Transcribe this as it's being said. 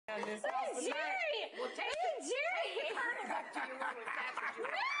in this house. Jerry! Well, take it. Jerry! Turn it back to your room if that's what you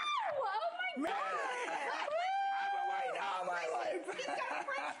want. No! Oh my God! I'm away now, my life. He's got a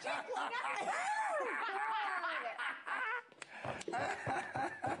French tickler.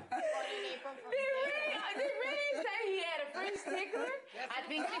 Did Rennie say he had a French tickler? I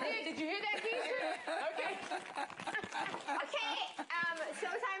think he did. Did you hear that, Keisha? Okay. Okay,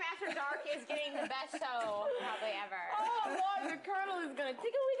 Showtime After Dark is getting the best show probably ever. Oh, Lord, the Colonel is going to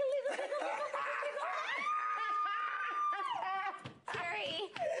tickle, wiggle, wiggle, tickle, Jerry.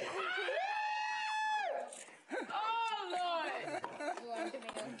 Oh, Lord.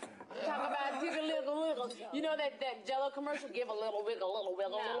 Talk about tickle, wiggle, wiggle. You know that Jello commercial? Give a little wiggle, little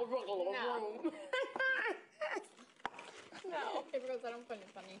wiggle, little wiggle, little room. No. Okay, because I don't find it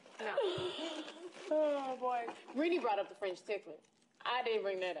funny. No. Oh, boy. Rennie brought up the French tickler. I didn't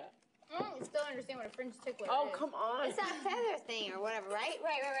bring that up. I still don't understand what a French tickler is. Oh, come on. It's that feather thing or whatever, right?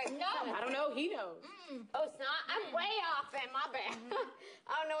 Right. No. I don't know. He knows. Oh, it's not? I'm way off then. My bad. I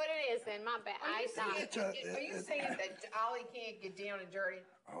don't know what it is then. My bad. Are you saying that Ollie can't get down and dirty?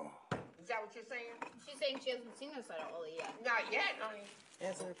 Oh. Is that what you're saying? She's saying she hasn't seen us at all yet. Not yet, honey.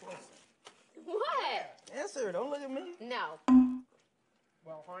 Answer the question. What? Answer. Don't look at me. No.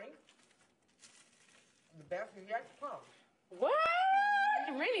 Well, honey, the best is yet to come. What?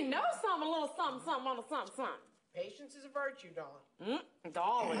 Rennie knows something, a little something, on a something. Patience is a virtue, darling.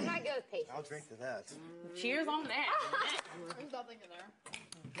 Darling. I'm not good with patience. I'll drink to that. Cheers on that. There's nothing in there.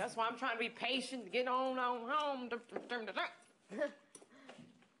 That's why I'm trying to be patient, get on home.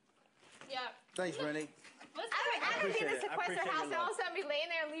 Yeah. Thanks, Rennie. I don't be in a appreciate sequestered your house and all love. of a sudden be laying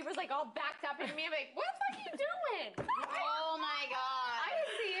there and Libra's like all backed up into me. I'm like, what the fuck are you doing? Oh my God. I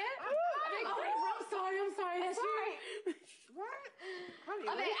didn't see it. I'm sorry. That's Sorry. What? Honey,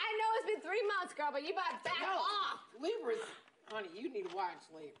 I mean, I know it's been 3 months, girl, but you better back off. Libra's, honey, you need to watch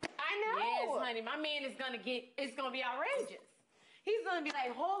Libra. I know. Yes, honey. My man is gonna it's gonna be outrageous. He's gonna be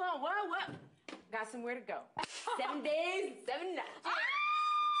like, hold on, what? Got somewhere to go. 7 days, 7 nights.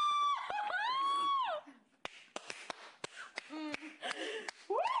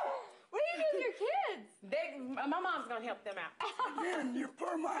 What do you do with your kids? My mom's gonna help them out. Again, your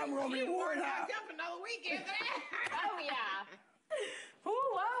poor mom will be worn out. Up another weekend. Oh, yeah. Who?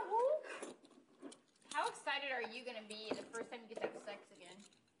 How excited are you going to be the first time you get to have sex again?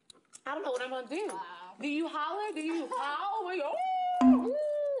 I don't know what I'm gonna do. Wow. Do you holler? Do you howl? Well, oh,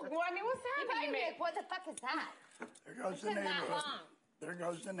 well, I mean, what's You happening? probably be like, what the fuck is that? There goes the It's been that neighborhood. long. There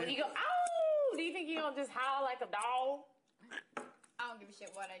goes the Do you neighborhood. go, oh? Do you think you're gonna just howl like a dog? I don't give a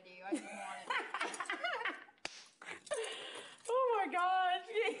shit what I do. I just want it. Oh my gosh.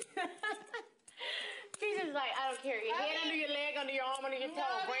 She's just like, I don't care. Your head under your leg, under your arm, under your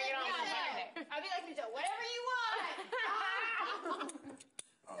toe. Bring it on. I'll be like, whatever you want.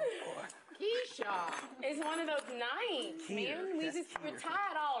 Oh, boy. Keisha. It's one of those nights, man. We That's just, we're Keir.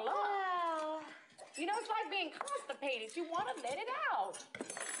 tired all up. You know, it's like being constipated. You want to let it out.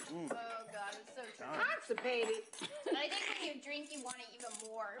 Oh, God, it's so true. Constipated. And I think when you drink, you want it even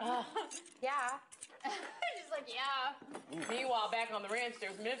more. Yeah. Just like, yeah. Meanwhile, back on the ranch,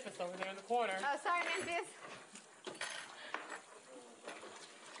 there's Memphis over there in the corner. Oh, sorry, Memphis.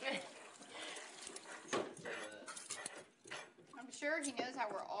 I'm sure he knows how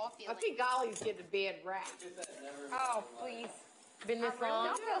we're all I feeling. think Ollie's getting a bad rap. Oh, please. Been this long?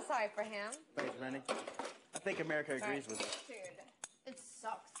 Don't feel sorry for him. Thanks, Rennie. I think America agrees with us. Dude, it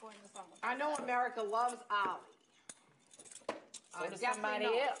sucks going to summer. I know America loves Ollie. So does Definitely somebody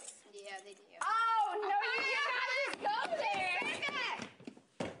not. else. Yeah, they do. Oh, no, you did not just go there.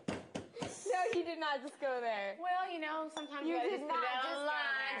 No, you did not just go there. Well, you know, sometimes You you gotta did just not sit down just the go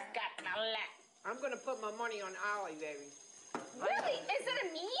line. there. Got my lap. I'm going to put my money on Ollie, baby. Really? Instead of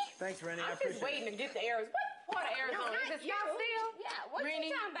me? Thanks, Rennie. I I'm just appreciate waiting to get the Arizona. What part of Arizona? not Is it you. Scottsdale? Yeah, what Rennie,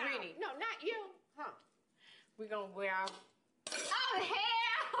 you talking about? Rennie. No, not you. Huh. We're going to wear our Oh,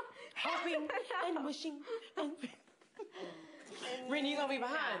 hell! hoping and wishing and... Rennie, you're going to be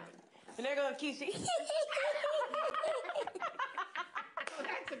behind. And they're going to keep you... Oh,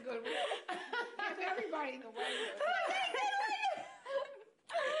 that's a good one. Give everybody the way.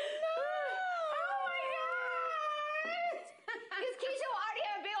 Because Keisha will already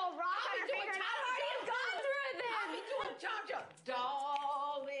have a big old rock on her finger, and I've already gone through it then. You want Georgia?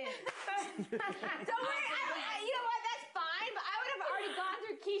 Darling. Don't worry, you know what, that's fine, but I would have already gone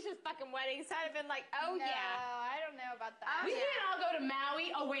through Keisha's fucking wedding, so I'd have been like, oh No, yeah. I don't know about that. We can't all go to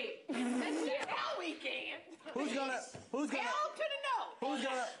Maui. Oh, wait. Hell, we can. Who's gonna Hell to the no.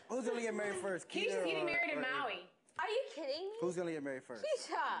 who's gonna get married first? Keisha's Keita getting or- married in or Maui. Are you kidding me? Who's gonna get married first?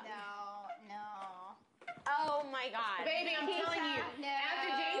 Keisha. No. Oh my God. Baby, I'm telling you. No. After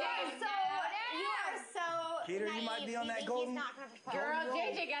January Peter, you might be on that golden. He's not gonna propose. Girl,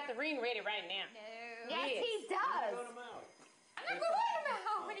 JJ got the ring ready right now. Yes, he does.